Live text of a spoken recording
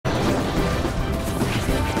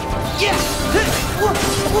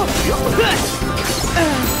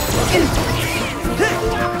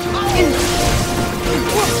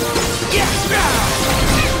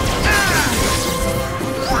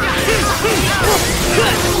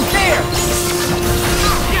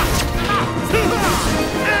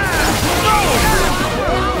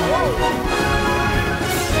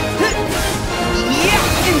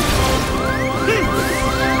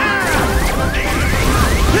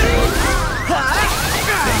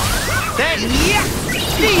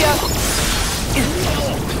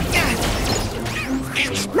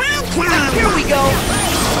Here we go!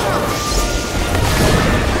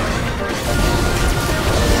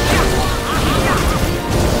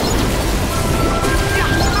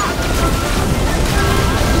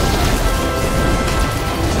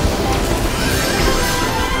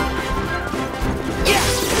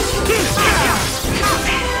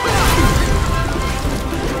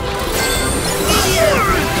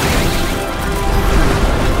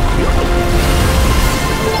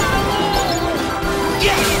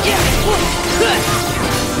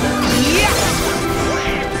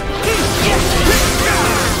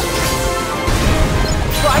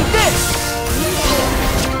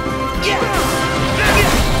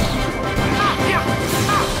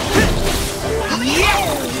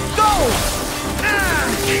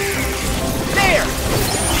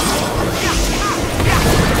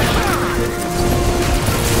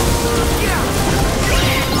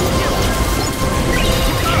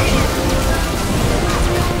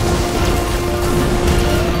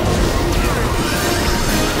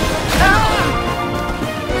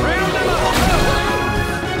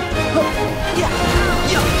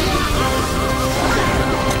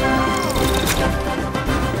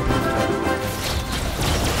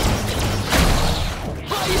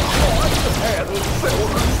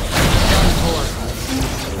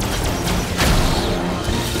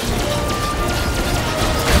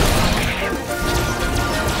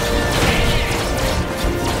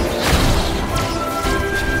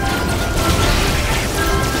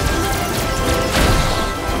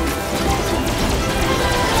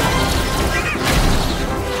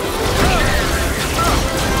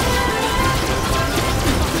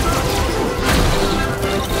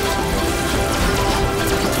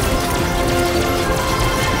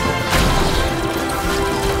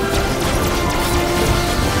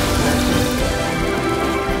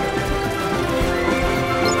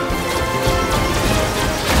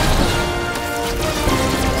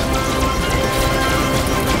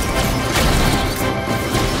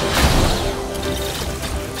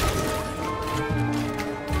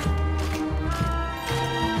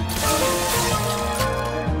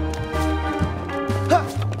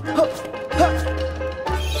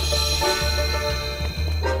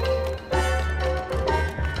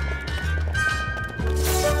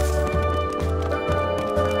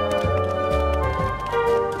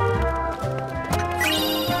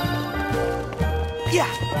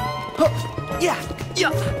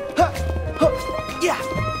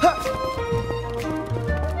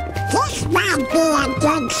 This might be a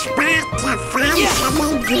good spot to find some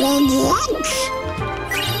ingredients.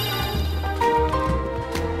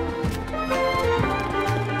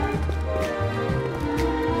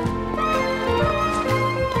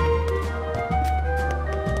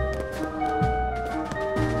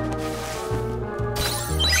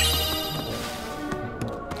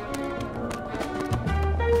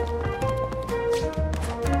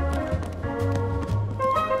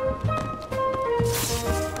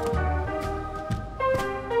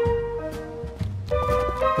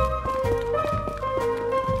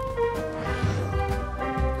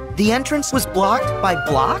 The entrance was blocked by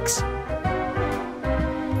blocks?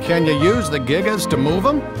 Can you use the Gigas to move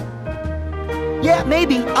them? Yeah,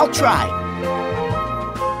 maybe. I'll try.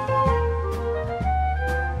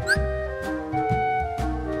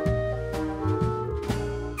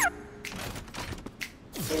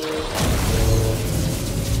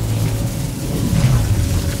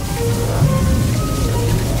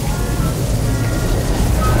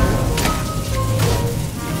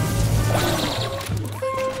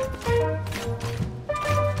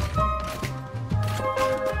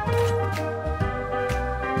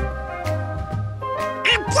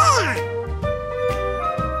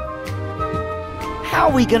 How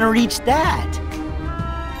are we gonna reach that?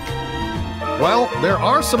 Well, there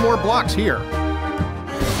are some more blocks here.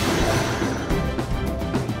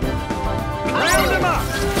 Round him up!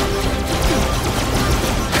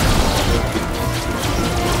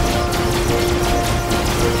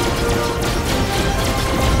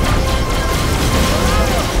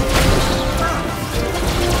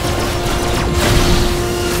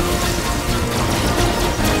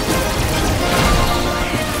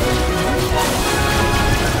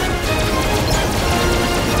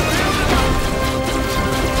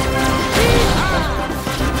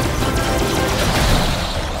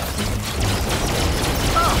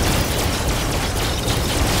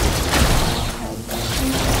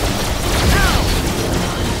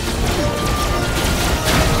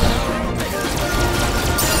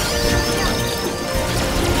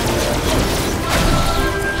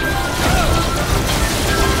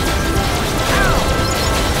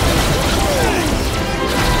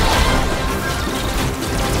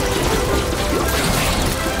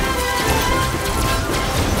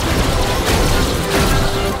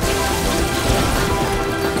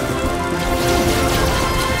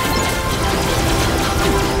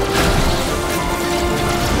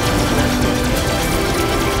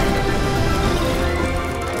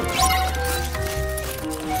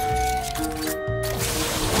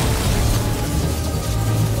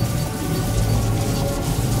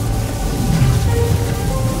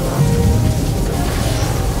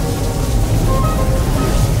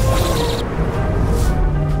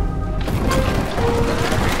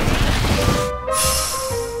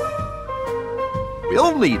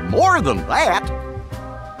 We'll need more than that.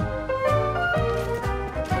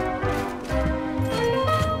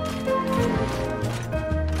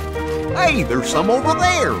 Hey, there's some over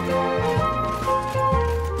there.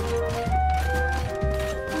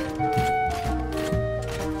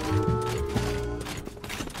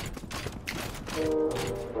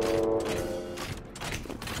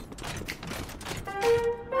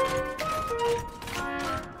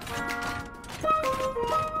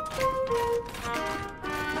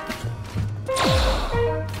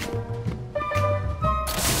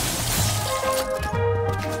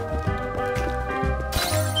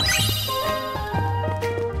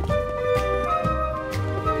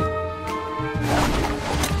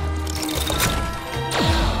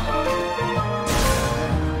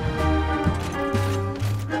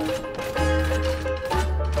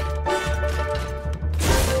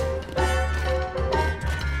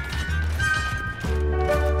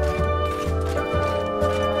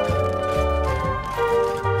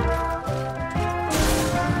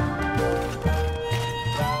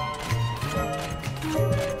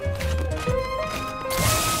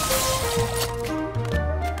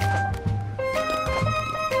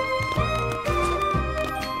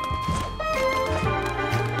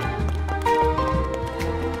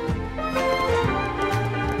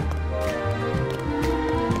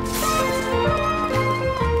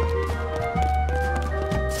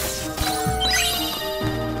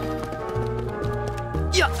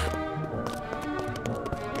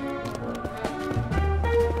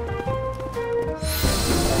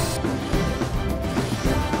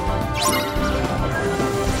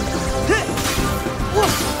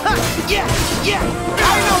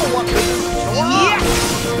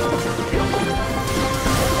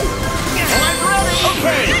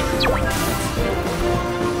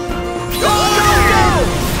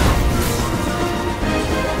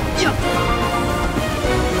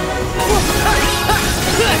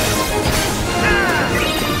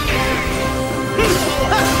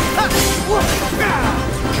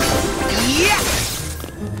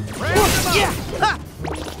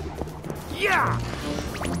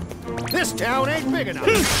 This town ain't big enough.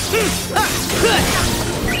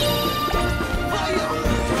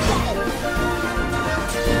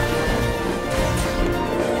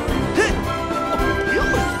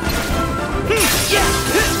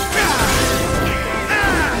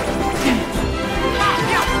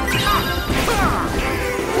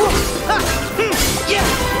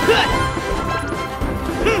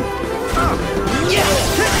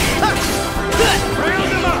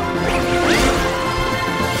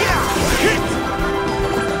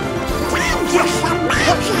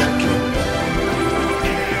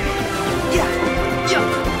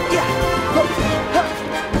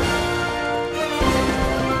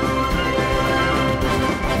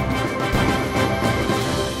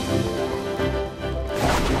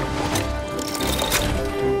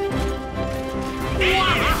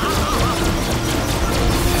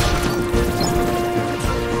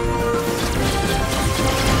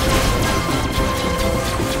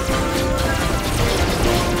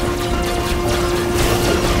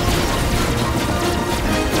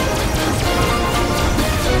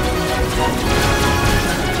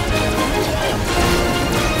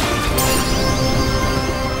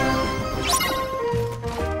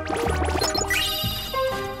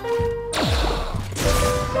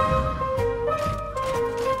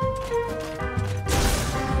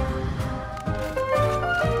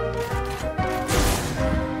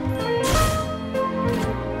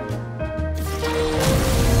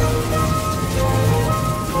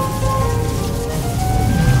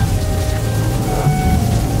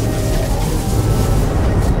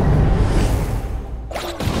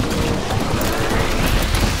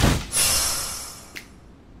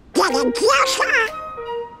 Getting closer.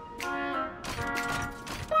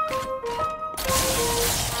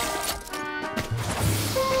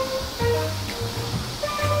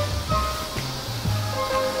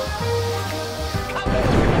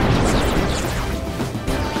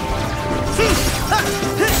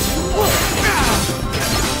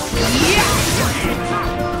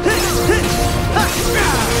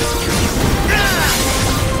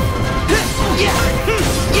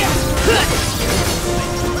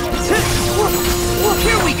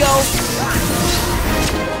 Here we go!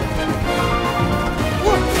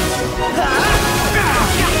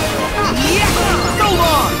 So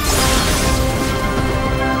long!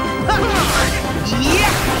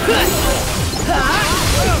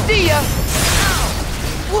 See ya!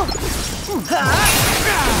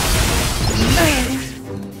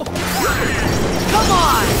 Come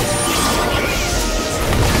on!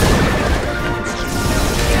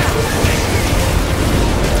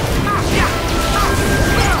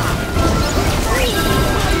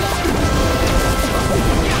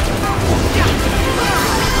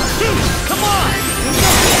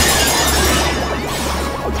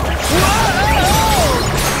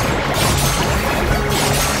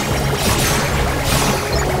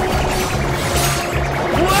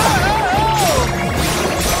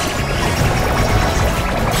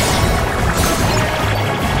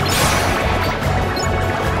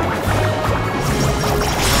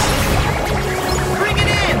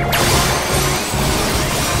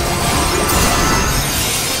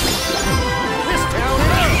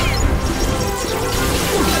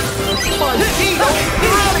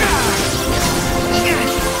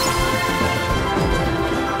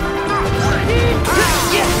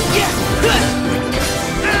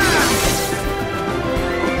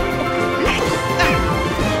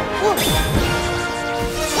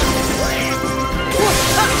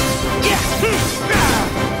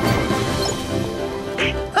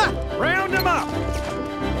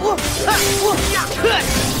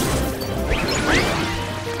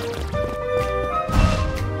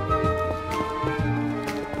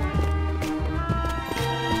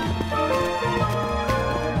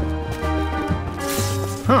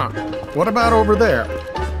 What about over there?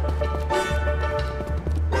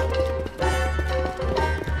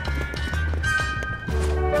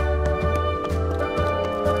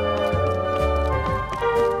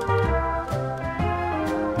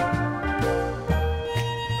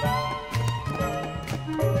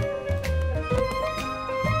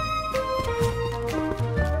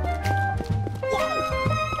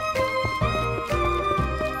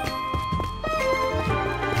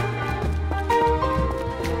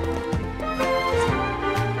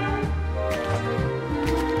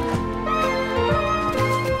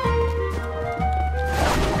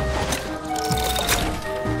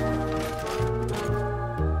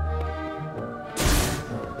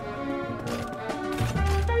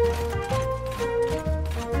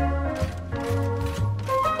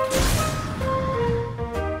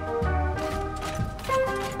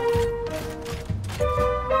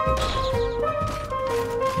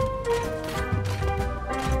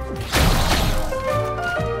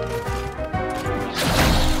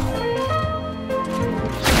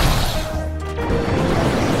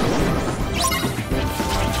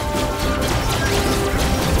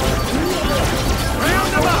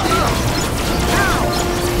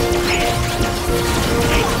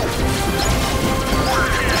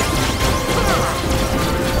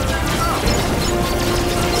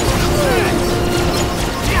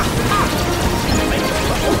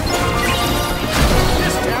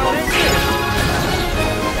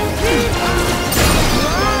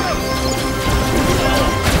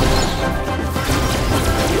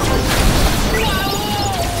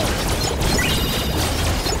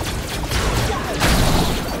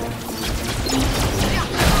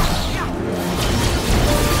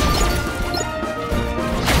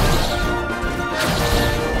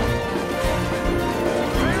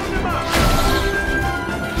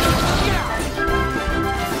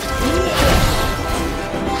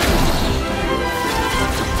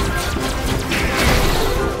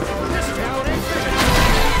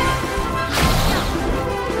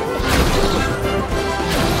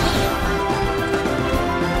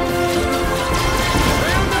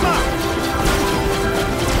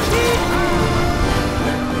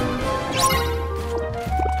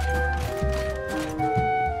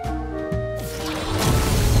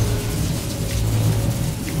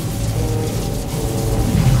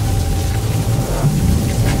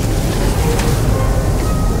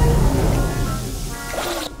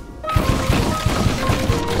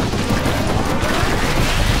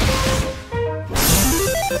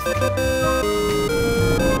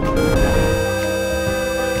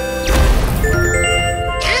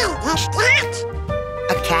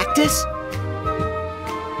 Cactus?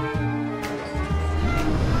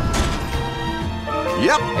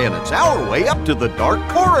 Yep, and it's our way up to the dark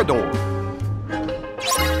corridor.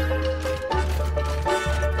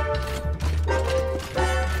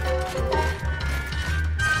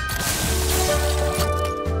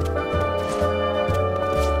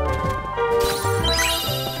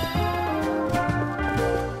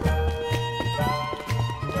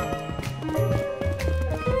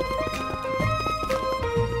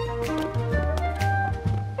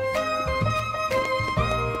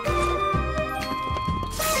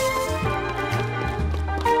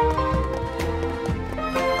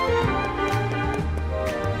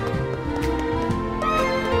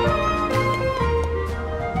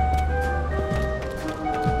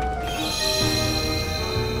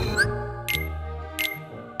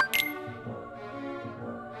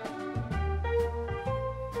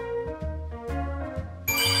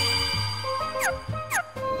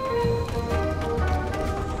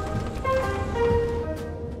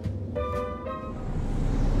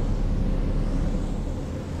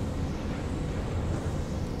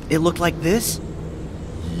 It looked like this?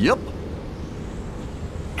 Yep.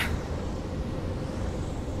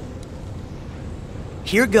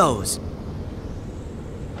 Here goes.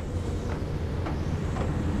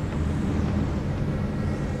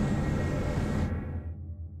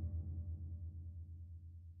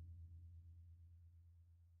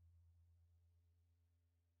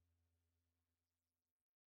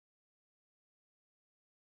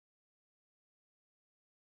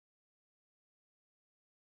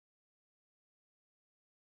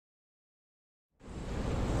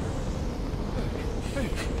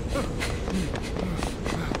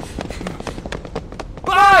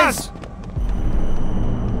 Buzz!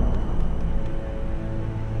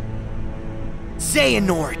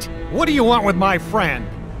 Xehanort! What do you want with my friend?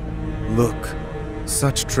 Look,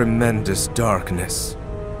 such tremendous darkness.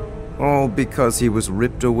 All because he was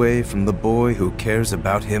ripped away from the boy who cares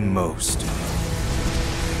about him most.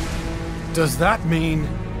 Does that mean...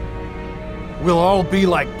 we'll all be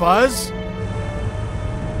like Buzz?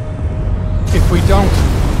 If we don't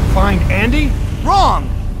find Andy? Wrong!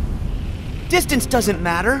 Distance doesn't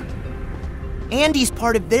matter. Andy's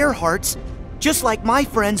part of their hearts, just like my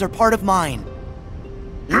friends are part of mine.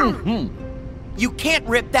 You can't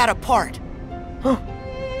rip that apart.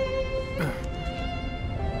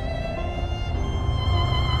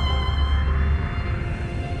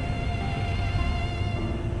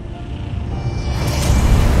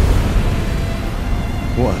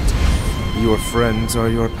 What? Your friends are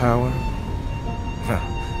your power?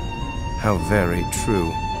 How very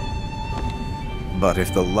true. But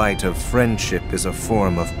if the light of friendship is a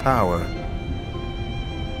form of power,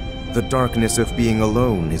 the darkness of being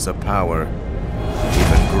alone is a power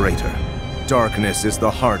even greater. Darkness is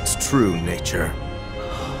the heart's true nature.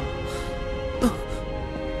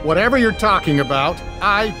 Whatever you're talking about,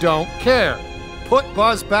 I don't care. Put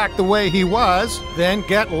Buzz back the way he was, then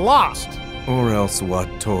get lost. Or else what,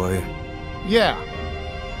 Toy? Yeah,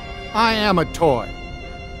 I am a toy.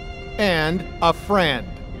 And a friend.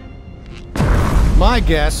 My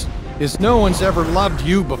guess is no one's ever loved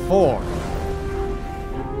you before.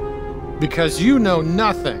 Because you know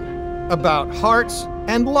nothing about hearts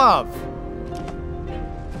and love.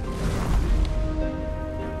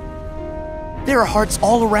 There are hearts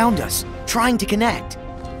all around us, trying to connect.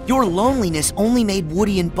 Your loneliness only made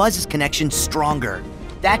Woody and Buzz's connection stronger.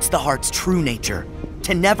 That's the heart's true nature,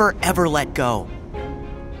 to never ever let go.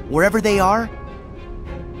 Wherever they are,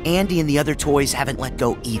 Andy and the other toys haven't let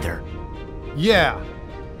go either. Yeah,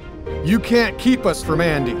 you can't keep us from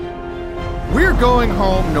Andy. We're going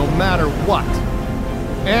home no matter what.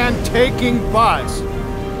 And taking Buzz.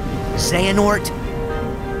 Xehanort,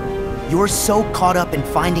 you're so caught up in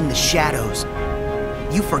finding the shadows,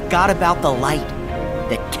 you forgot about the light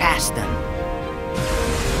that cast them.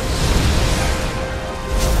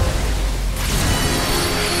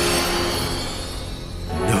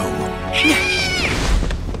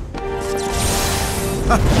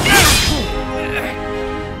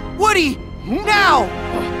 Woody! Now!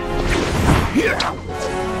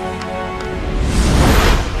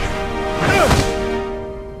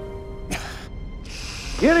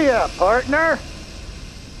 Giddy up, partner.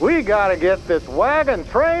 We gotta get this wagon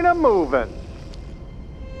train a-moving.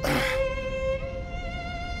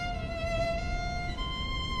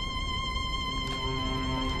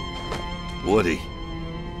 Woody.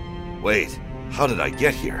 Wait, how did I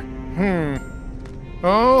get here?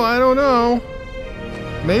 Oh, I don't know.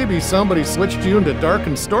 Maybe somebody switched you into dark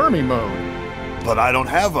and stormy mode. But I don't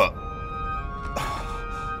have a...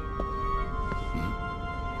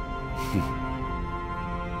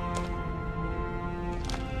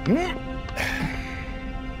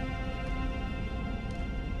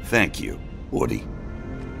 Thank you, Woody.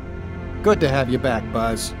 Good to have you back,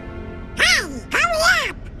 Buzz. Hey, hurry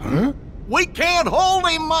up! Huh? We can't hold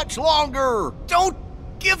him much longer! Don't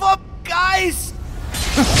give up, guys!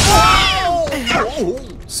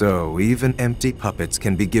 So, even empty puppets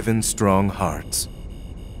can be given strong hearts.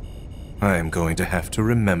 I am going to have to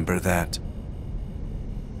remember that.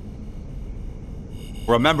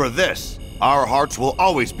 Remember this, our hearts will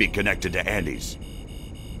always be connected to Andy's.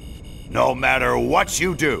 No matter what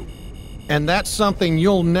you do. And that's something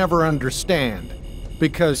you'll never understand,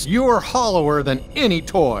 because you're hollower than any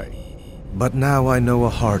toy. But now I know a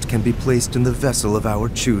heart can be placed in the vessel of our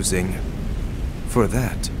choosing. For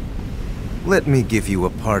that, let me give you a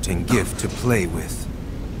parting gift to play with.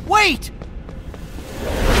 Wait!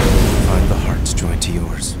 Find the heart's joint to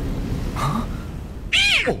yours. Huh?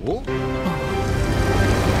 Oh.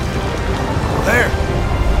 There!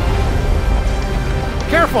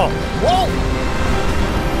 Careful! Whoa!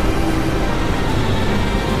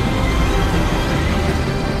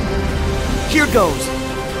 Here goes.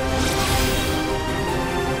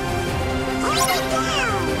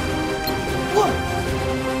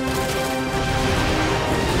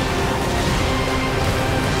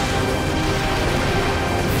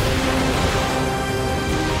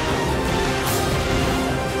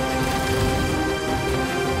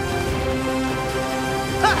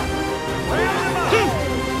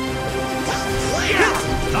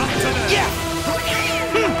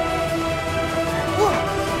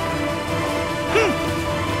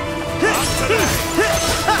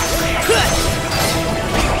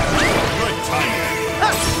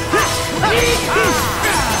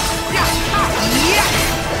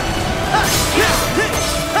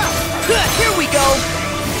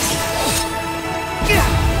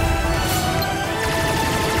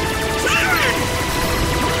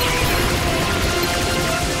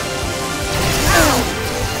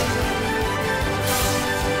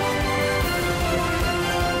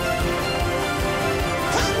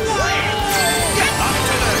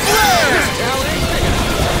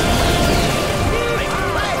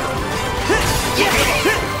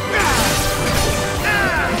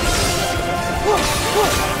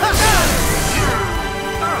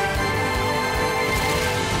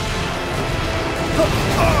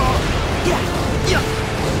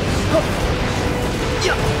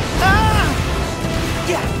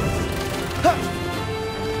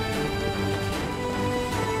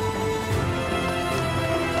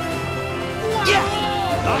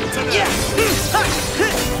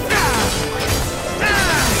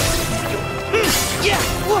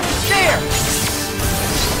 There!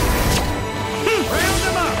 Round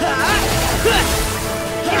them up!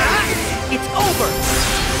 It's over!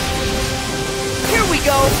 Here we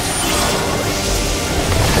go!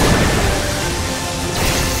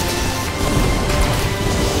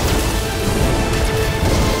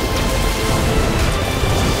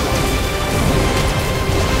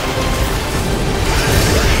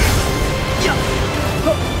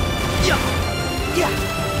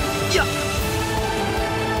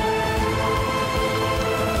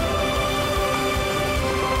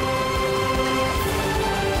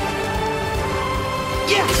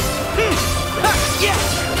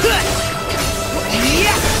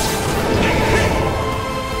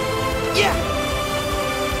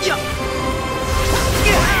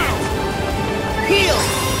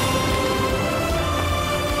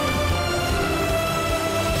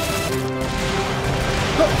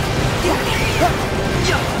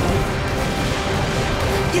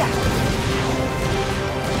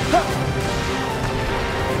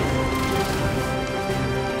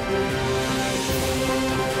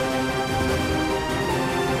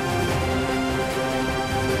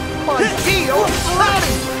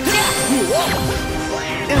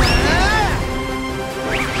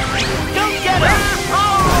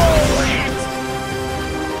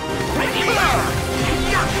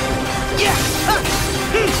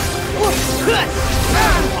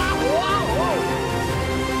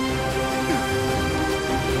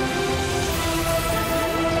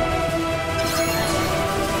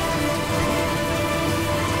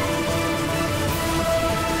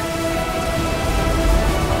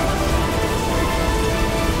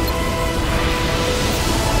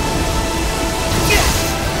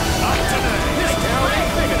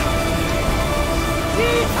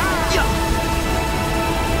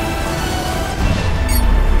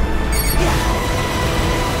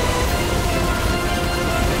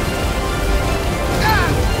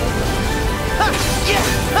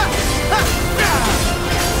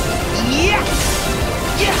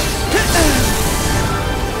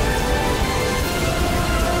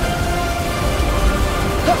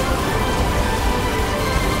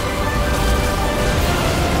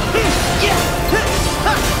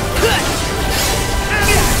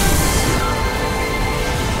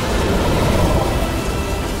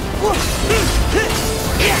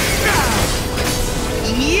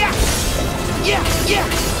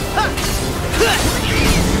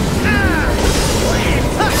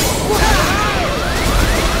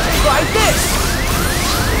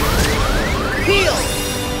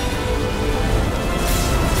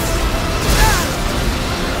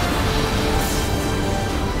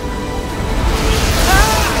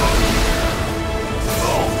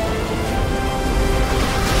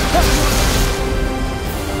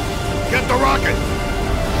 Get the rocket!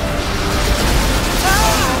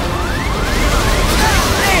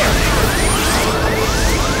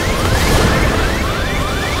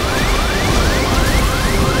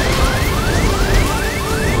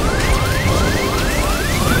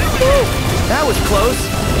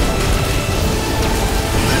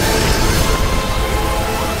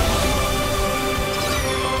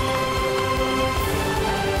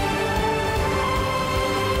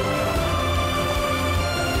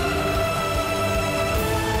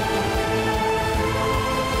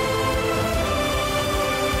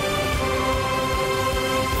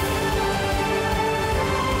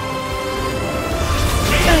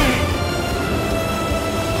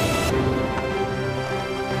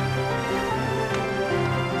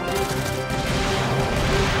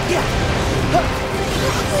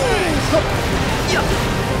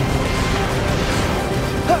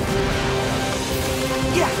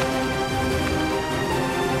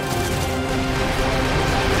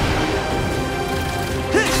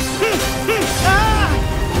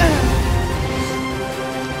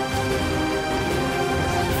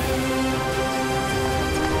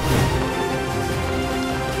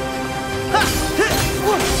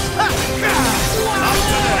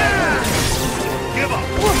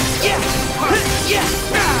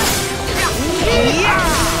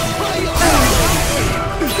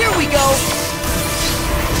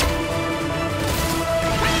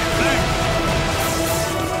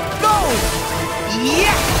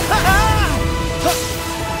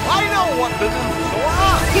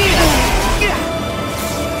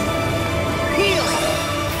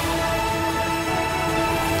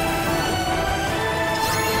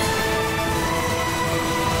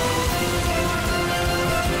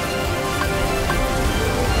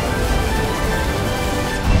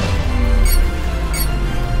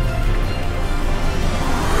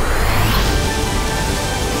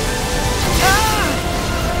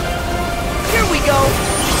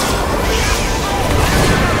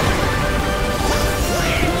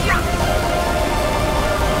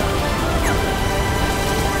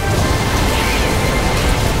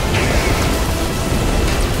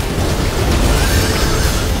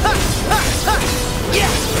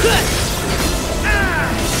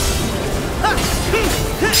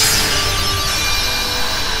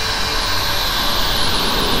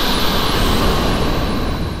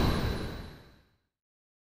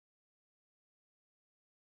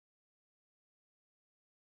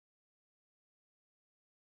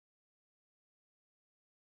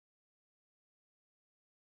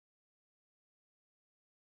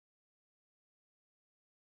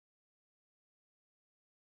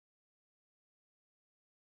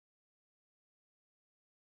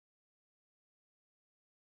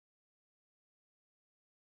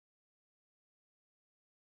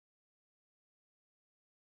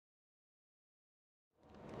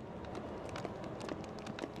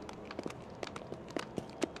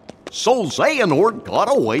 So Xehanort got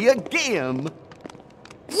away again.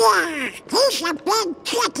 Yeah, he's a big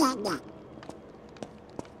chicken.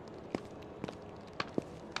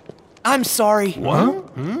 I'm sorry. What?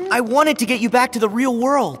 I wanted to get you back to the real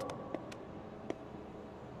world.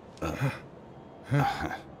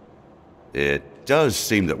 It does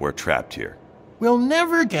seem that we're trapped here. We'll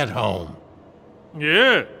never get home.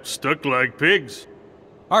 Yeah, stuck like pigs.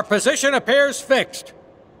 Our position appears fixed.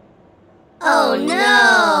 Oh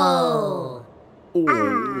no!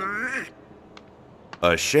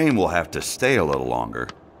 A shame we'll have to stay a little longer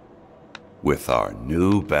with our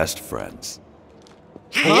new best friends.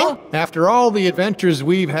 Huh? After all the adventures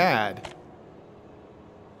we've had,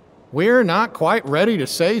 we're not quite ready to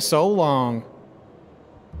say so long.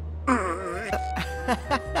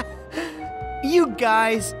 You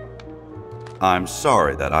guys. I'm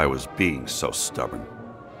sorry that I was being so stubborn.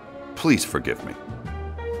 Please forgive me.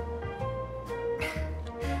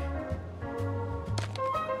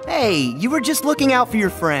 Hey, you were just looking out for your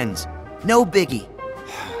friends. No biggie.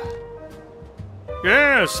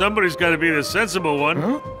 Yeah, somebody's got to be the sensible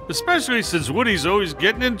one. Especially since Woody's always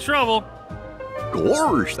getting in trouble.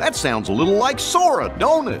 Gorge, that sounds a little like Sora,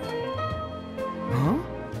 don't it?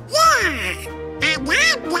 Yeah, and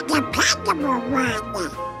I'm the dependable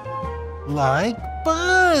one. Like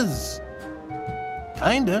Buzz.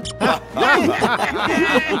 Kinda.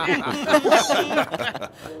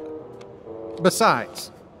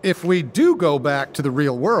 Besides, if we do go back to the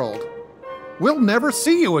real world, we'll never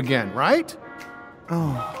see you again, right?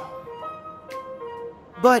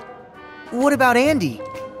 But what about Andy?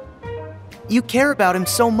 You care about him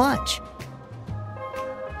so much.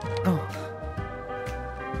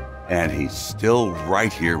 And he's still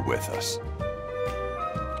right here with us.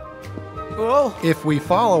 Oh. If we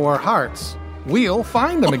follow our hearts, we'll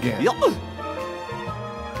find them again.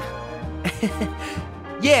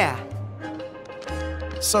 Yeah.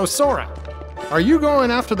 So, Sora, are you going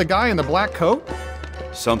after the guy in the black coat?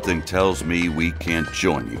 Something tells me we can't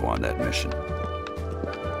join you on that mission.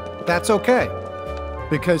 That's okay,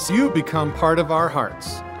 because you become part of our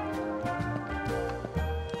hearts.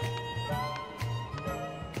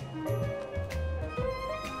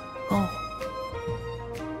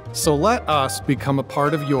 So let us become a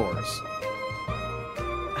part of yours.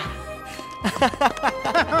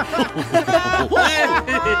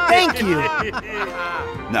 Thank you.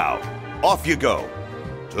 Now, off you go.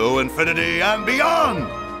 To infinity and beyond!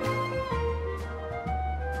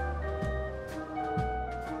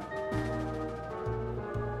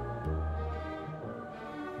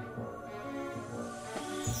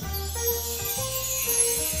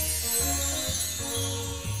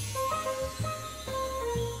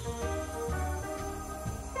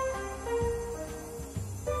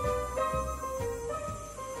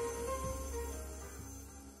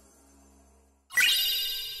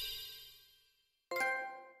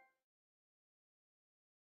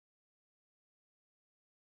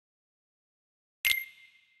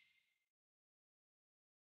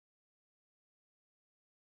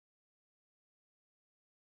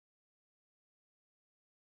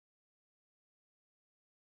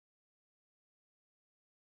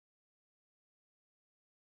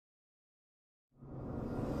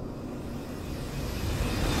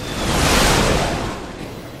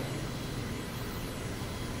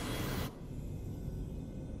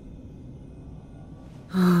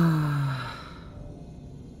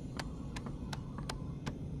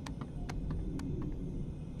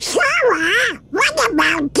 Sora, what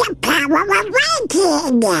about the power of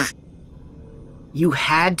waiting? You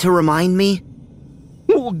had to remind me?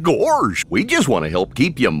 Well, Gorge, we just want to help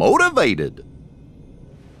keep you motivated.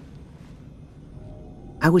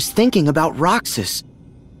 I was thinking about Roxas.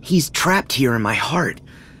 He's trapped here in my heart.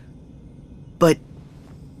 But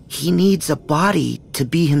he needs a body to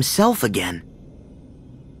be himself again.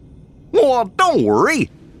 Well, don't worry.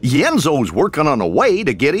 Yenzo's working on a way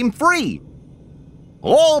to get him free.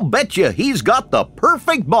 I'll bet you he's got the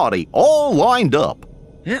perfect body all lined up.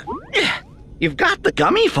 You've got the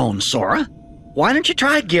gummy phone, Sora. Why don't you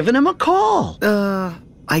try giving him a call?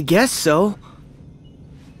 I guess so.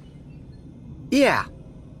 Yeah,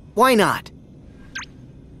 why not?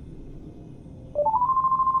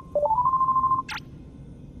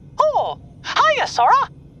 Oh, hiya, Sora.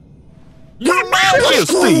 Your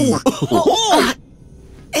Majesty!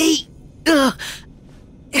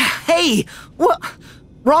 Hey, what?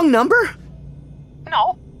 Wrong number?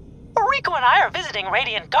 No, Rico and I are visiting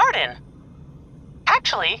Radiant Garden.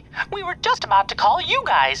 Actually, we were just about to call you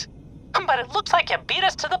guys, but it looks like you beat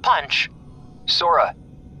us to the punch. Sora,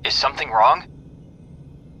 is something wrong?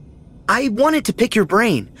 I wanted to pick your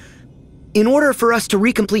brain. in order for us to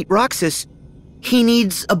recomplete Roxas, he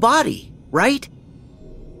needs a body, right?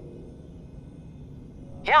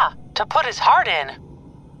 Yeah, to put his heart in.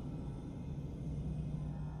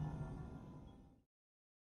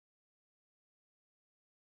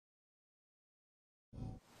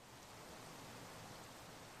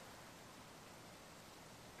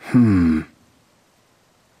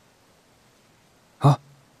 Huh?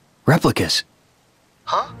 Replicas.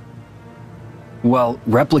 Huh? Well,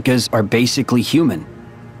 replicas are basically human.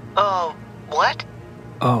 What?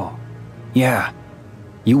 Oh, yeah.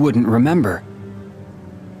 You wouldn't remember.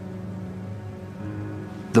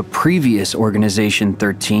 The previous Organization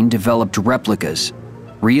 13 developed replicas,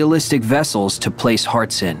 realistic vessels to place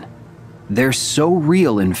hearts in. They're so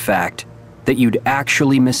real, in fact, that you'd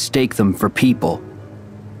actually mistake them for people.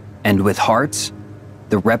 And with hearts,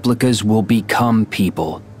 the replicas will become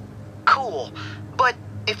people. Cool. But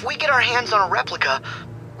if we get our hands on a replica,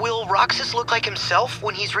 will Roxas look like himself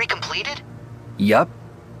when he's recompleted? Yup.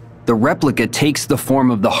 The replica takes the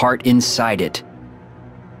form of the heart inside it.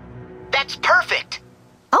 That's perfect!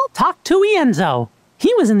 I'll talk to Ienzo.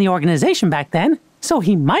 He was in the organization back then, so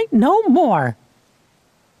he might know more.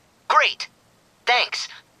 Great. Thanks.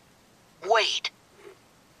 Wait.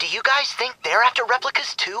 Do you guys think they're after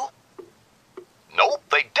replicas too? Nope,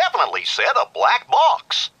 they definitely said a black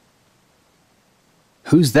box.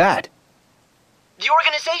 Who's that? The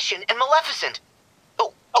organization and Maleficent.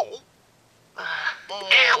 Oh.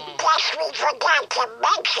 I guess we forgot to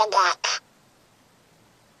mention it.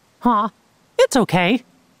 Huh? It's okay.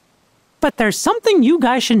 But there's something you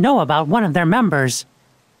guys should know about one of their members.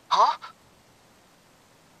 Huh?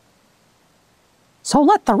 So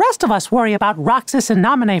let the rest of us worry about Roxas and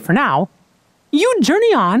Naminé for now. You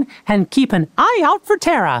journey on and keep an eye out for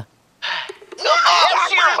Terra.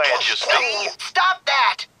 Yes, Your Majesty. Stop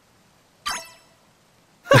that!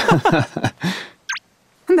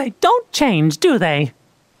 They don't change, do they?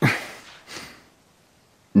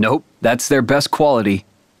 Nope, that's their best quality.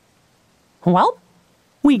 Well,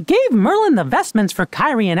 we gave Merlin the vestments for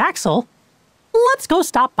Kairi and Axel. Let's go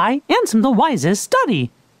stop by Ansem the Wise's study.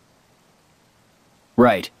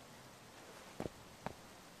 Right.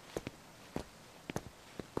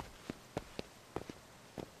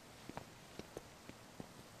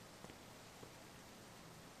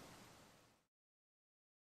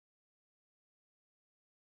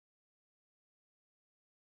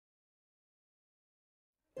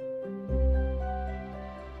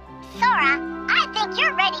 Sora, I think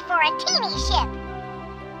you're ready for a teeny ship.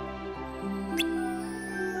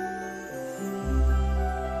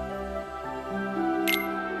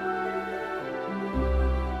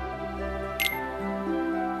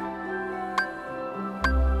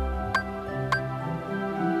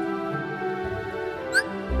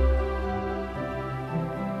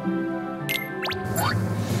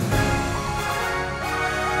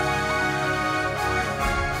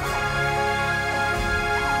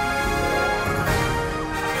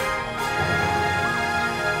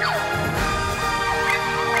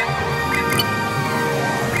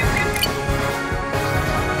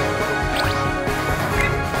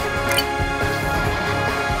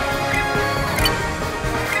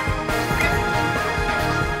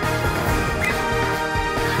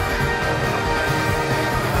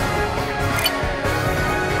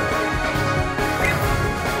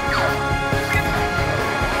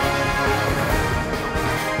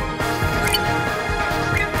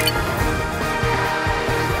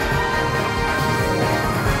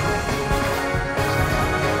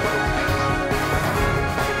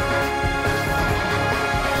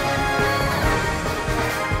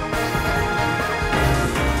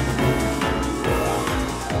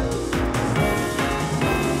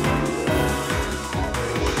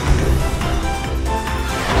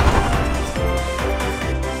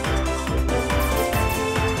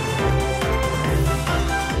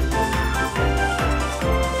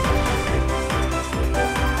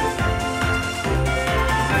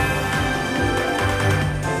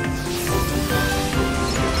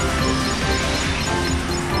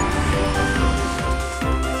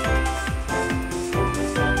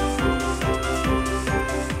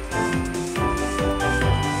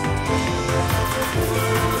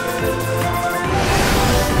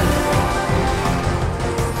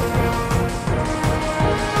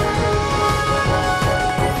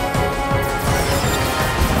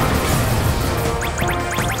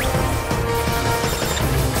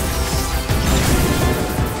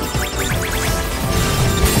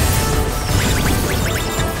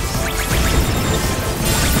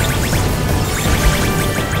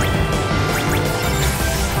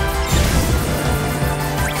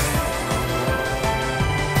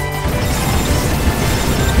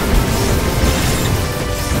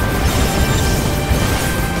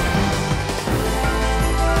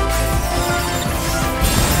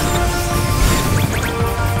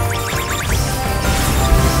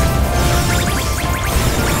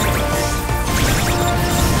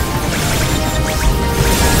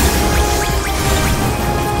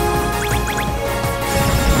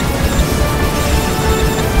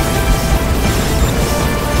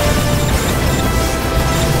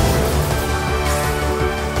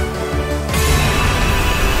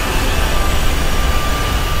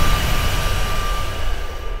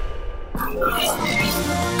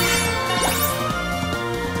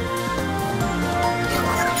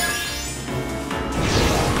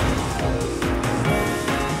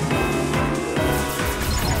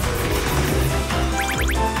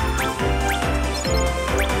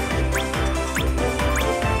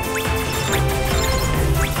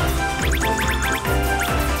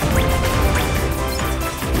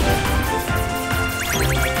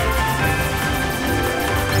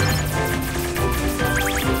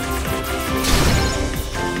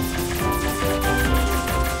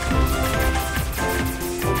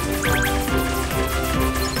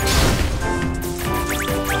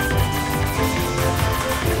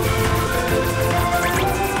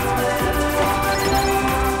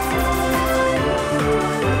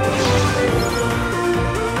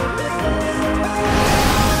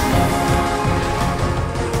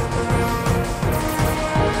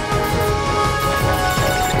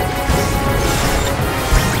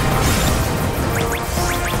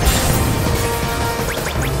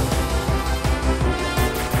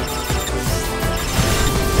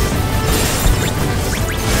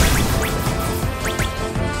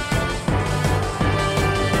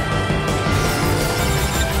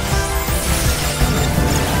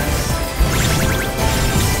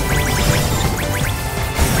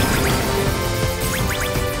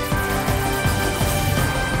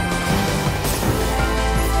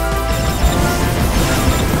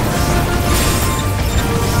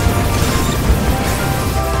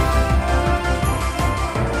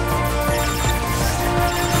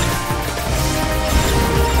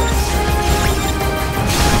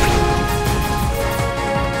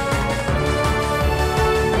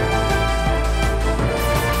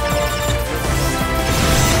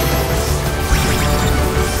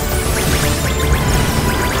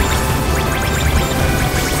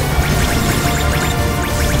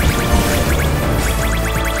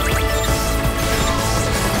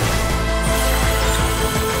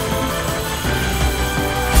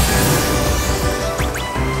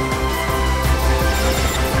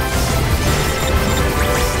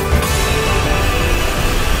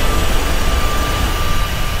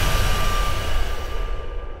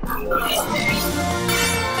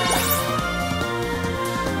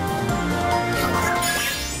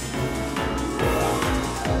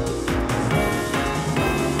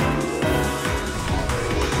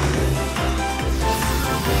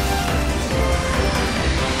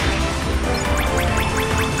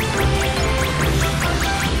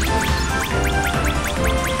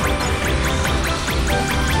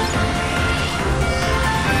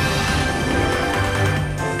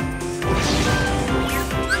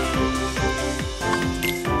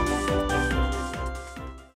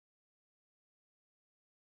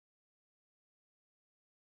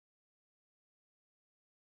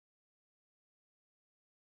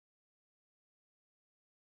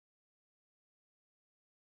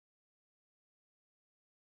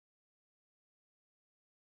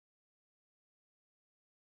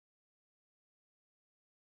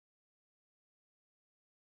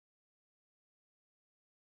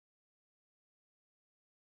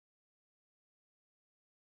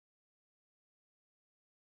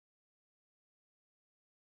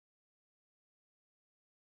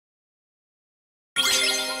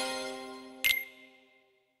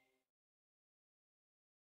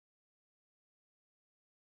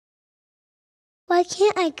 Why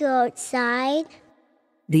can't I go outside?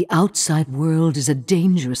 The outside world is a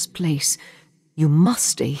dangerous place. You must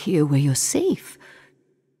stay here where you're safe.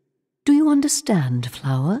 Do you understand,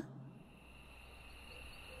 Flower?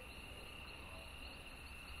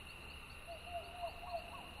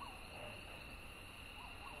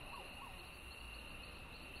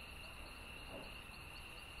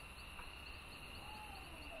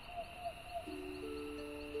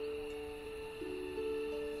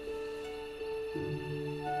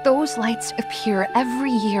 Those lights appear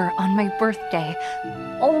every year on my birthday.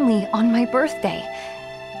 Only on my birthday.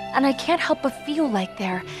 And I can't help but feel like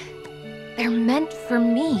they're meant for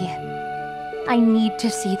me. I need to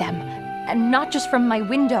see them. And not just from my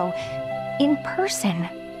window. In person.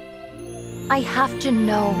 I have to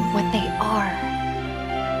know what they are.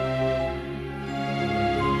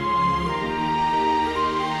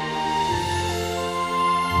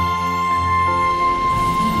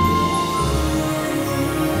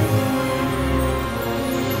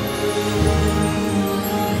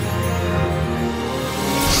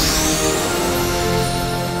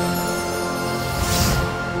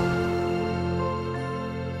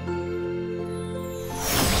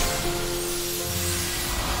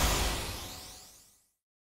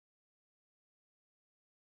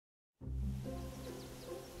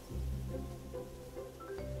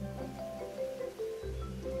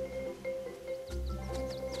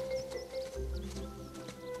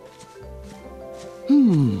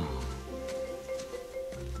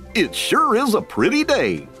 It sure is a pretty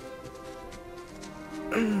day.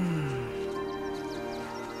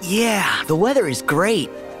 Yeah, the weather is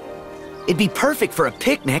great. It'd be perfect for a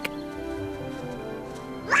picnic.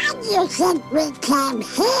 Why do you think we came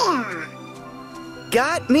here?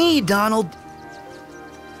 Got me, Donald.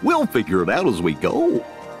 We'll figure it out as we go.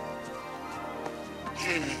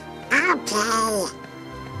 Okay.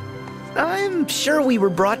 I'm sure we were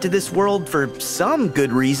brought to this world for some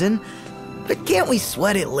good reason, but can't we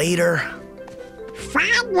sweat it later?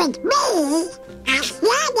 Fine with me, as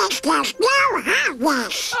long as there's no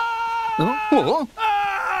harvest.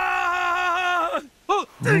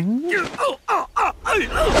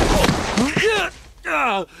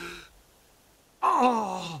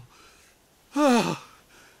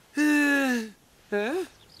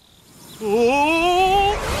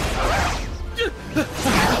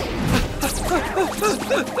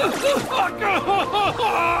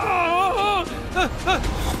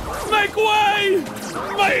 Make way!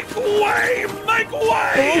 Make way! Make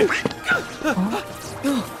way!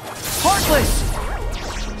 Heartless!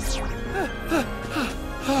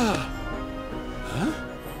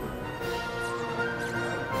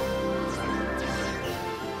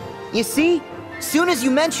 You see, soon as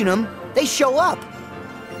you mention them, they show up.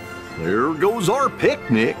 There goes our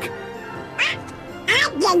picnic. I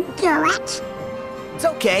didn't do it. It's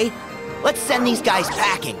okay. Let's send these guys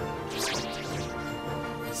packing.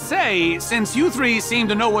 Say, since you three seem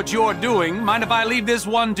to know what you're doing, mind if I leave this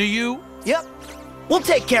one to you? Yep. We'll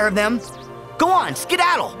take care of them. Go on,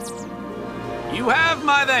 skedaddle. You have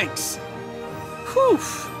my thanks. Whew.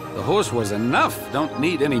 The horse was enough. Don't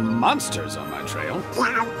need any monsters on my trail.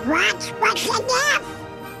 Now what was enough?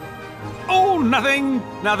 Oh, nothing.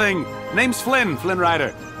 Nothing. Name's Flynn, Flynn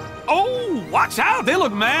Rider. Oh, watch out. They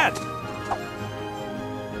look mad.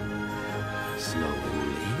 Slowly.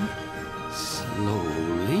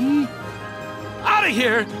 Out of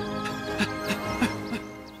here!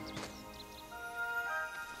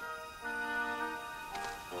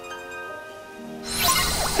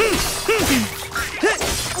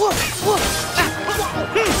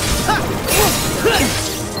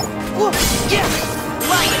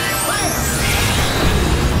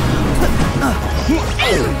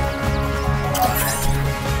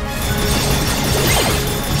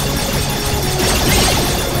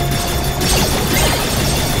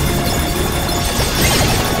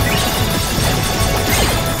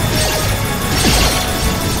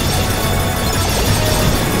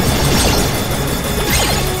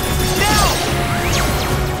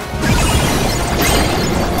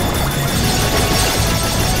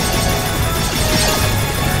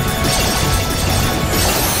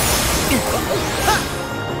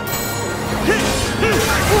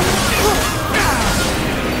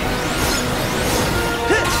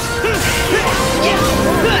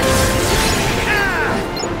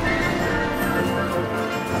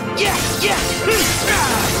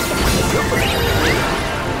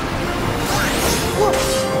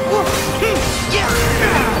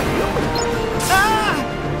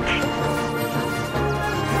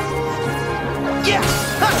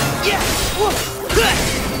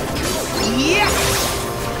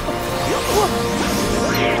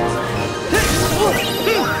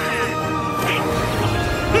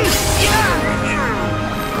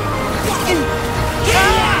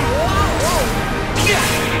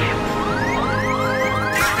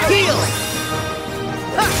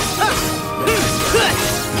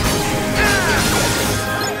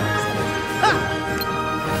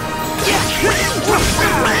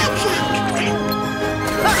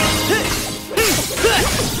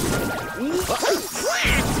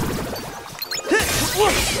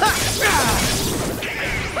 Bam!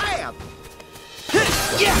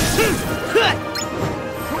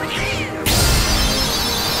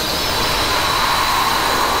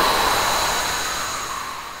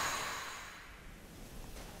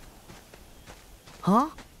 Huh?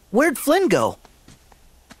 Where'd Flynn go?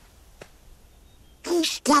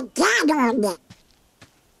 He's skedaddled.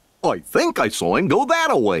 I think I saw him go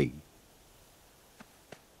that-a-way.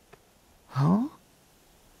 Huh?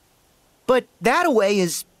 But that-a-way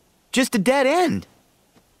is just a dead end.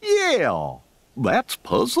 Yeah, that's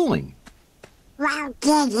puzzling. Well,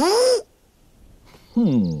 did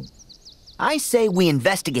he? I say we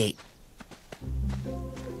investigate.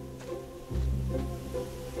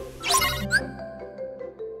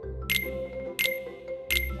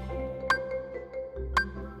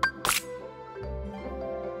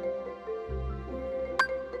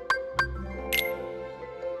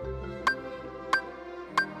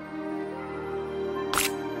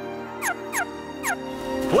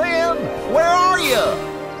 Flynn, where are you?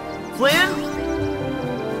 Flynn?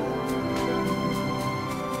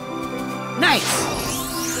 Nice!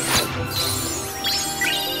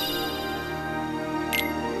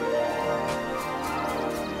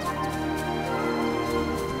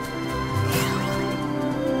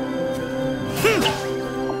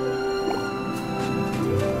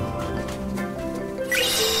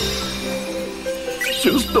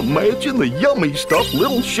 Just imagine the yummy stuff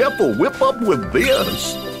little chef will whip up with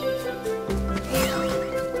this.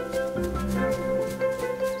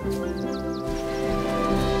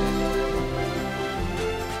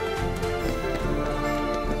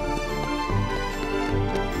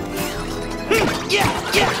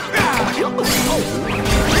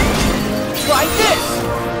 Try this!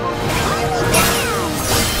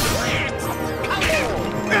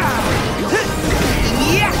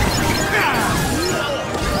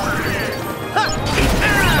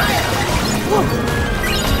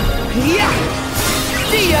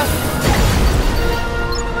 See ya!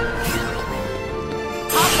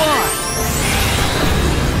 Hop on!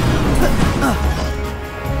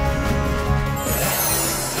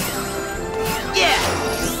 Yeah!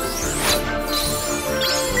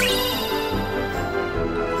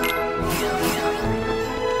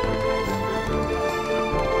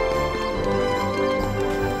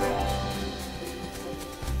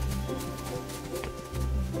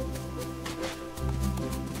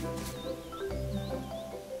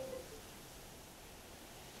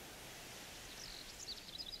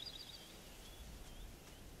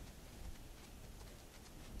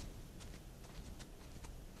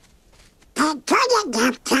 I couldn't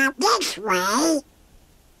have come this way.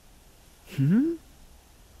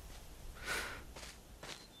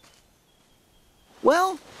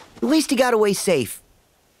 Well, at least he got away safe,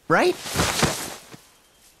 right?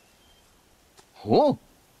 Huh?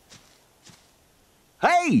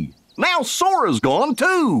 Hey, now Sora's gone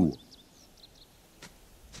too.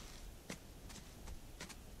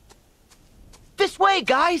 This way,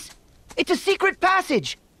 guys! It's a secret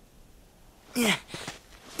passage!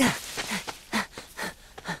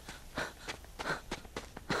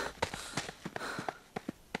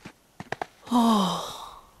 Oh.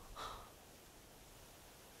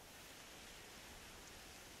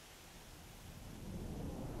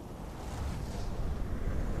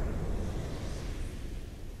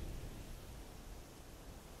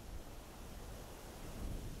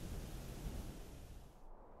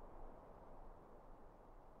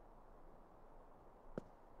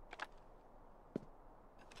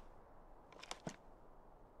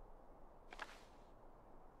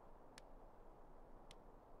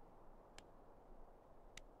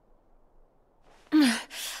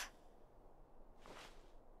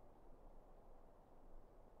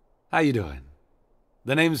 How you doing?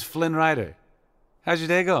 The name's Flynn Rider. How's your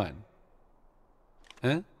day going?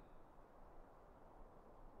 Huh?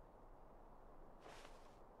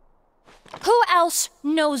 Who else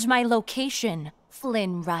knows my location,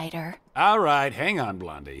 Flynn Rider? All right, hang on,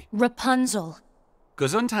 Blondie. Rapunzel.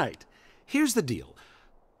 Gesundheit. Here's the deal.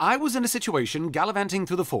 I was in a situation gallivanting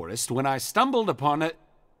through the forest when I stumbled upon a...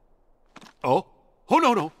 Oh? Oh,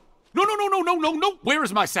 no, no. No, no, no, no, no, no, no. Where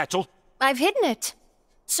is my satchel? I've hidden it.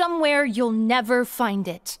 Somewhere you'll never find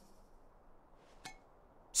it.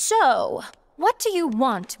 So, what do you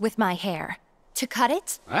want with my hair? To cut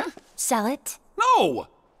it? Huh? Sell it? No!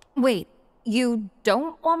 Wait, you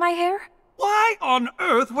don't want my hair? Why on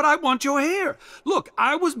earth would I want your hair? Look,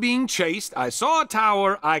 I was being chased, I saw a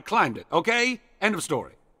tower, I climbed it, okay? End of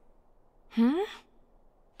story.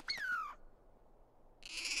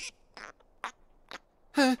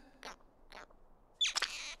 Huh?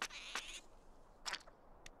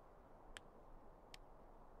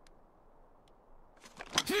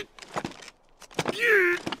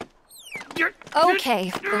 Okay,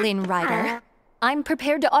 Flynn Rider. I'm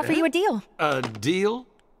prepared to offer you a deal. A deal?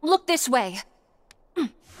 Look this way.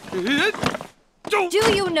 Do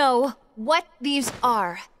you know what these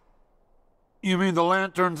are? You mean the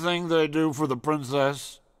lantern thing they do for the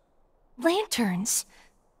princess? Lanterns?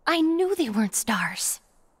 I knew they weren't stars.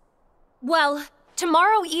 Well,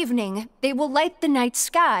 tomorrow evening, they will light the night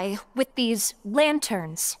sky with these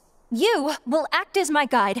lanterns. You will act as my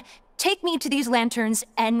guide, take me to these lanterns,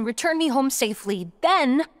 and return me home safely.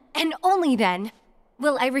 Then, and only then,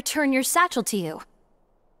 will I return your satchel to you.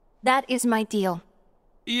 That is my deal.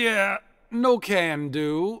 Yeah, no can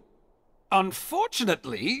do.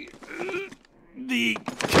 Unfortunately, the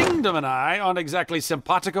kingdom and I aren't exactly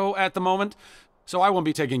simpatico at the moment, so I won't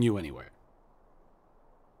be taking you anywhere.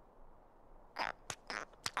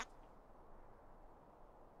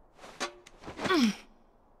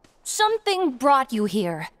 Something brought you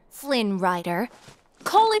here, Flynn Rider.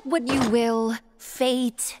 Call it what you will,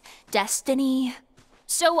 fate, destiny.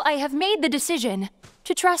 So I have made the decision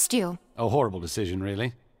to trust you. A horrible decision,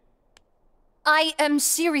 really. I am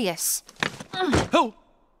serious. Oh!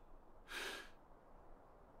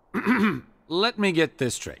 Let me get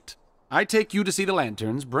this straight. I take you to see the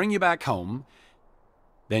lanterns, bring you back home,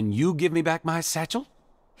 then you give me back my satchel?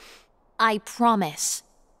 I promise.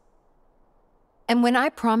 And when I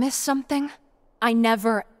promise something, I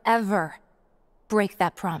never, ever break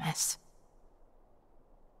that promise.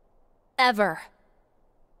 Ever.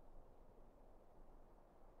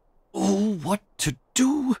 Oh, what to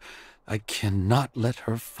do? I cannot let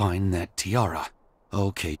her find that tiara.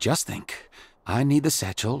 Okay, just think. I need the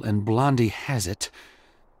satchel, and Blondie has it.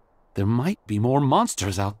 There might be more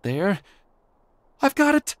monsters out there. I've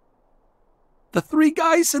got it! The 3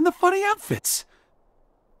 guys in the funny outfits.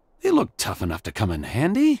 They look tough enough to come in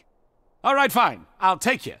handy. All right, fine. I'll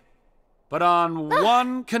take you. But on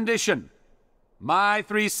one condition. My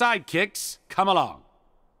 3 sidekicks come along.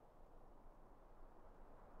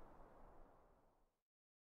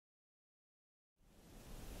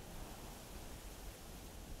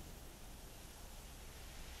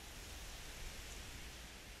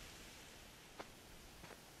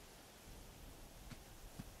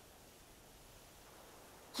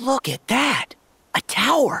 Look at that! A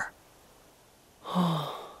tower!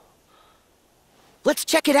 Let's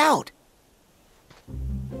check it out!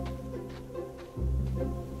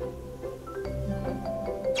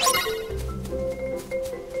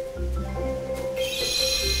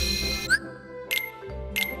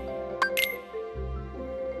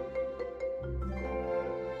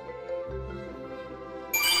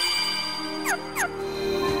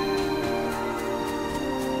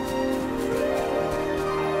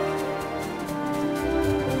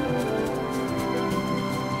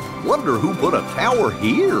 Wonder who put a tower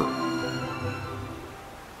here?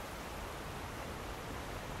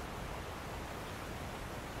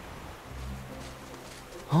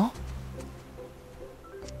 Huh?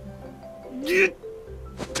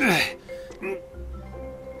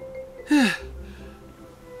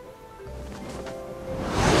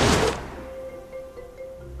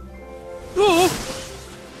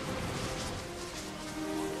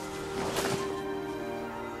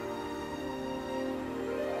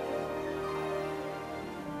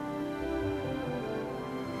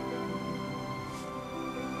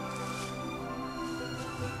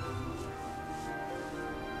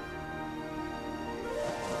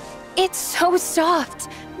 It's so soft.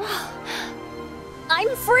 I'm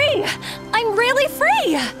free! I'm really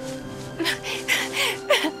free!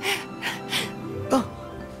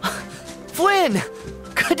 Flynn!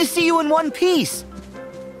 Good to see you in one piece!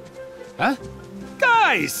 Huh?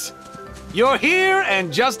 Guys! You're here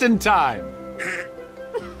and just in time.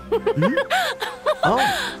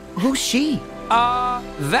 Oh, who's she?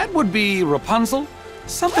 That would be Rapunzel.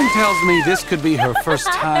 Something tells me this could be her first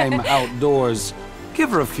time outdoors. Give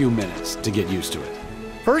her a few minutes to get used to it.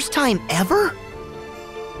 First time ever?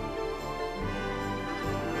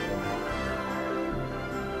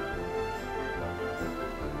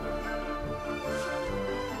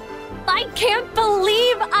 I can't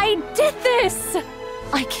believe I did this!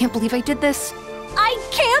 I can't believe I did this. I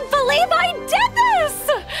can't believe I did this!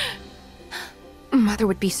 Mother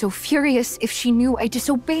would be so furious if she knew I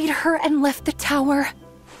disobeyed her and left the tower.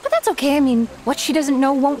 But that's okay, I mean, what she doesn't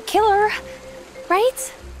know won't kill her.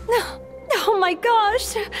 Right? No. Oh my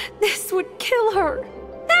gosh, this would kill her.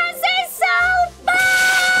 This is so fun!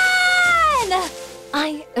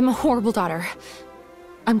 I am a horrible daughter.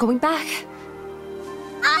 I'm going back.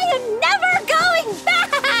 I am never going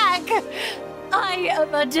back! I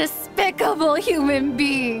am a despicable human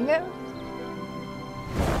being.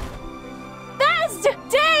 Best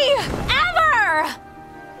day ever!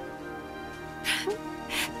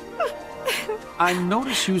 I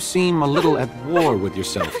notice you seem a little at war with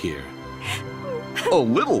yourself here. A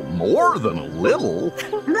little more than a little.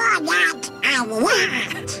 More not a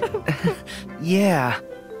lot. Yeah.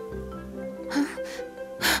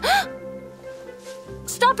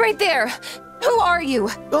 Stop right there! Who are you?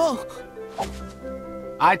 Oh.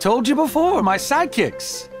 I told you before, my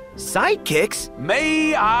sidekicks. Sidekicks?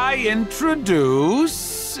 May I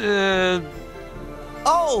introduce,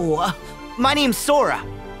 Oh, my name's Sora.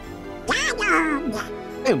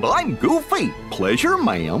 And I'm Goofy. Pleasure,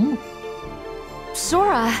 ma'am.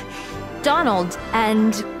 Sora, Donald,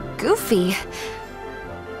 and Goofy.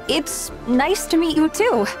 It's nice to meet you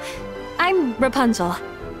too. I'm Rapunzel.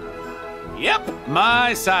 Yep,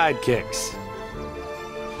 my sidekicks.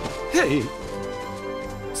 Hey.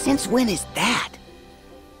 Since when is that?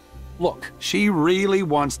 Look, she really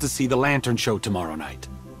wants to see the lantern show tomorrow night.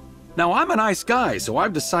 Now, I'm a nice guy, so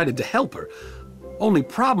I've decided to help her. Only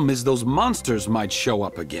problem is those monsters might show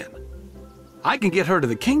up again. I can get her to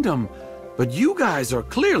the kingdom, but you guys are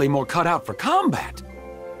clearly more cut out for combat.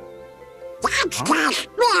 That's 'cause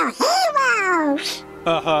we're heroes.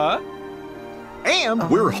 Uh-huh. And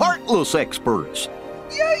we're heartless experts.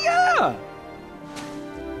 Yeah!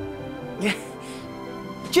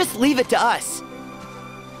 Just leave it to us.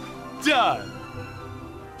 Done.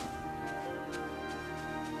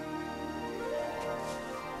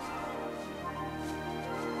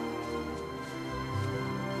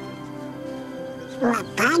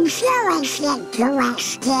 Rapunzel is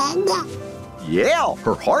interested. Yeah,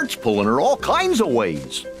 her heart's pulling her all kinds of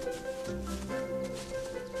ways.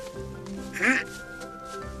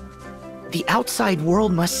 The outside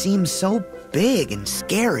world must seem so big and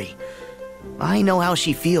scary. I know how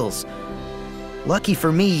she feels. Lucky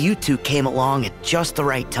for me, you two came along at just the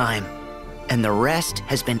right time. And the rest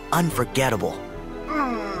has been unforgettable.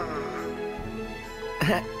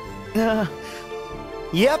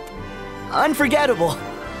 Yep, unforgettable.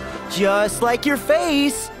 Just like your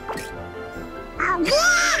face.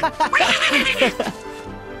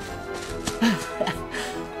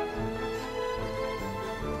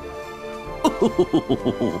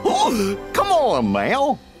 Come on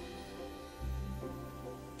now.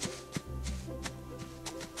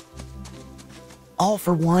 All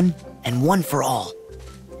for one and one for all.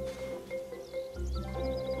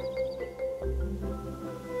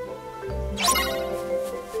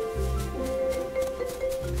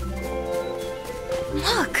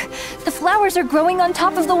 Look, the flowers are growing on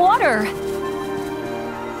top of the water.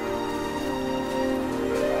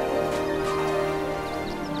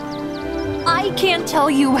 I can't tell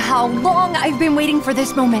you how long I've been waiting for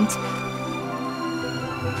this moment.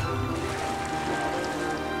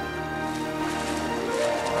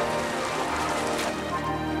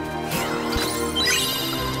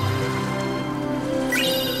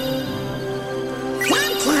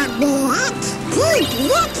 Keep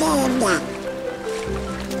looking.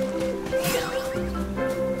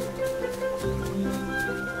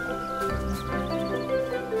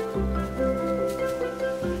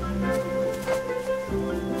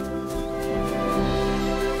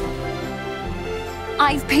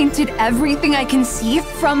 I've painted everything I can see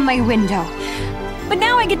from my window. But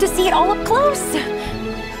now I get to see it all up close.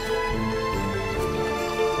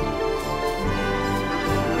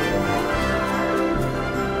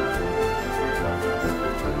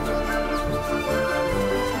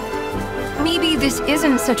 Maybe this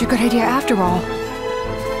isn't such a good idea after all.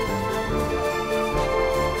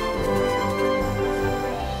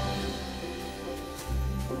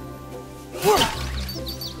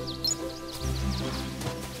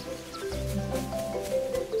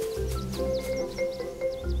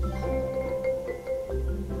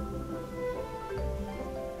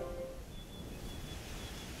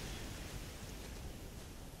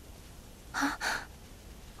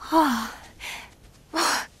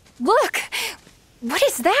 Look! What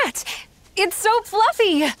is that? It's so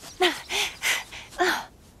fluffy!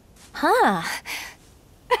 Huh.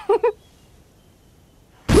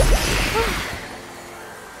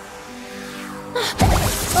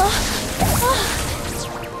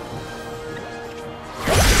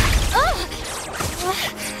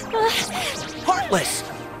 Heartless!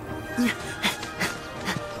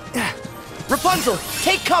 Rapunzel,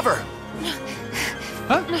 take cover!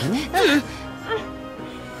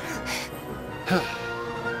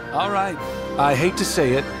 All right. I hate to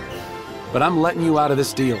say it, but I'm letting you out of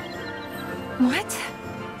this deal. What?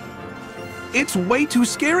 It's way too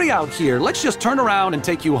scary out here. Let's just turn around and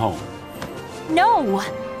take you home. No!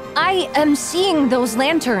 I am seeing those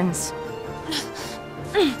lanterns.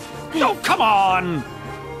 Oh, come on!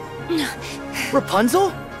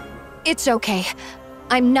 Rapunzel? It's okay.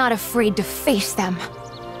 I'm not afraid to face them.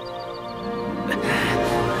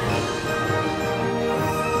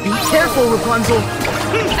 Be careful, Rapunzel!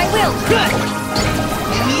 I will!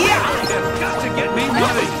 Yeah! You've got to get me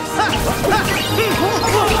money!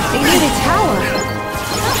 They need a tower.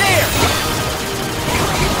 There!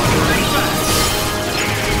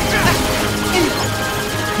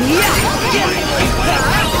 Yeah!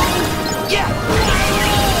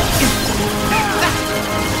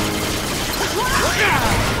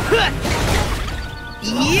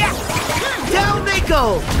 Yeah! Down they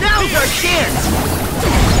go! Now's our chance!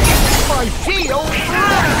 My shield!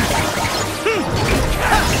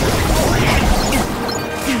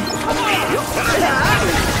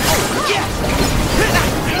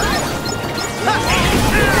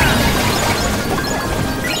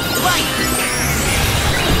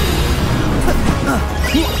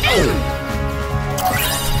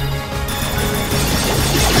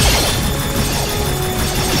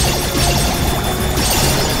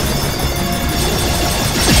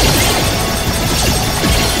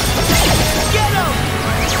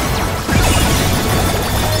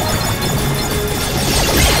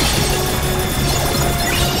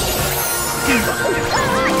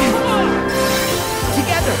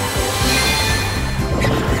 Together!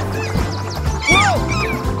 Whoa!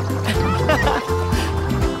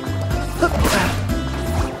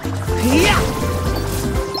 Yeah!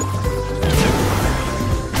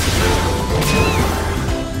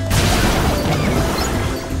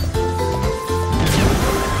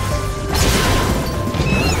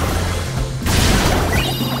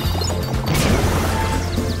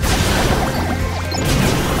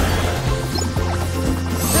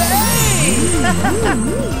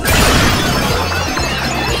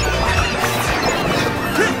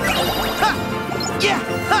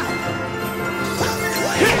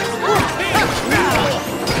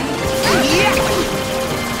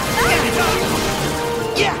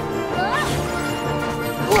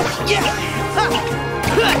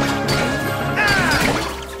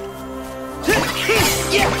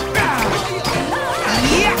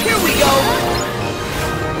 Here we go!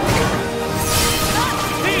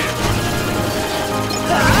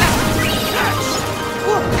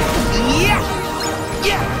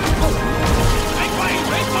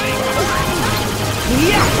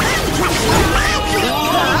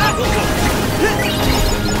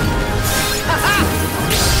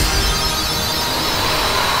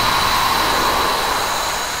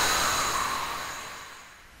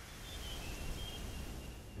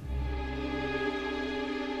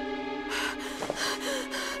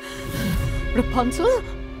 Rapunzel?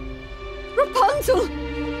 Rapunzel!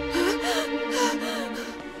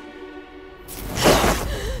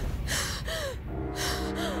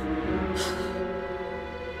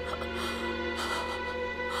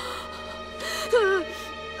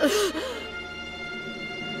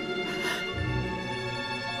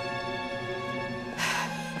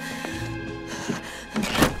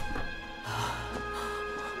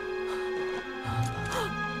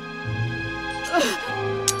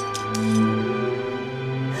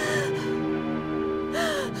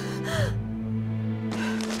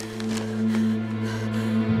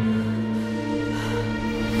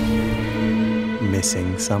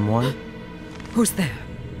 Missing someone? Who's there?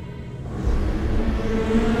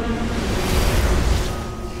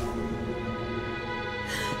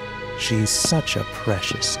 She's such a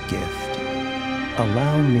precious gift.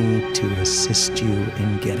 Allow me to assist you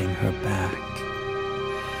in getting her back.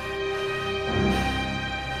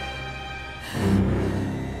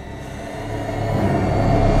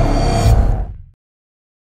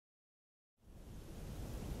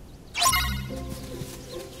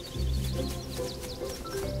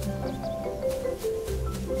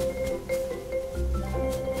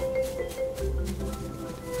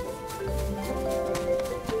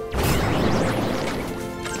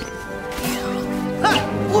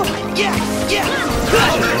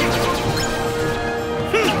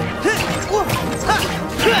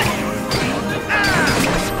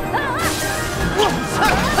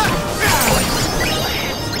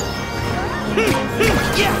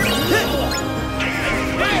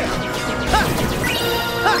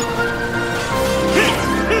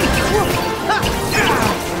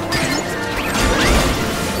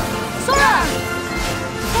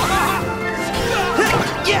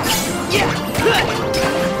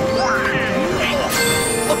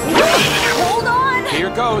 Hold on! Here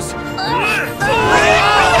goes.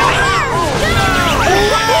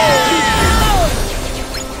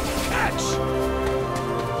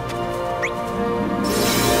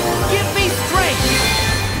 Give me strength!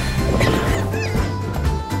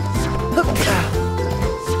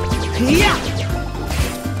 Yeah!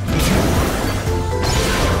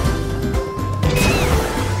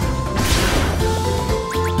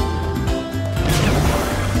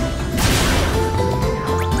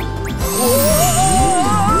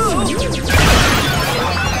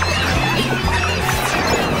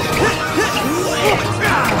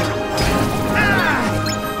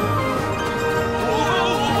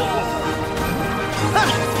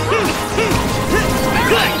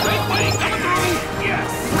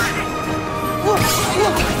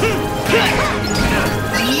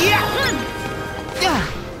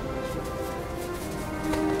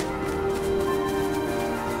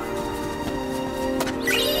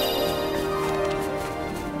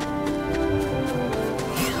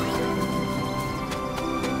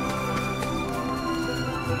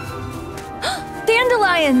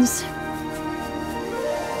 dandelions!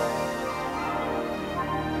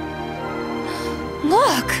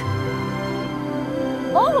 Look!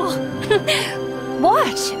 Oh!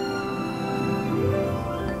 Watch!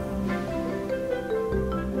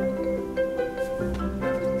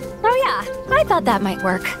 Oh yeah, I thought that might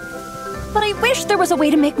work. But I wish there was a way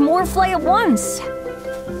to make more fly at once.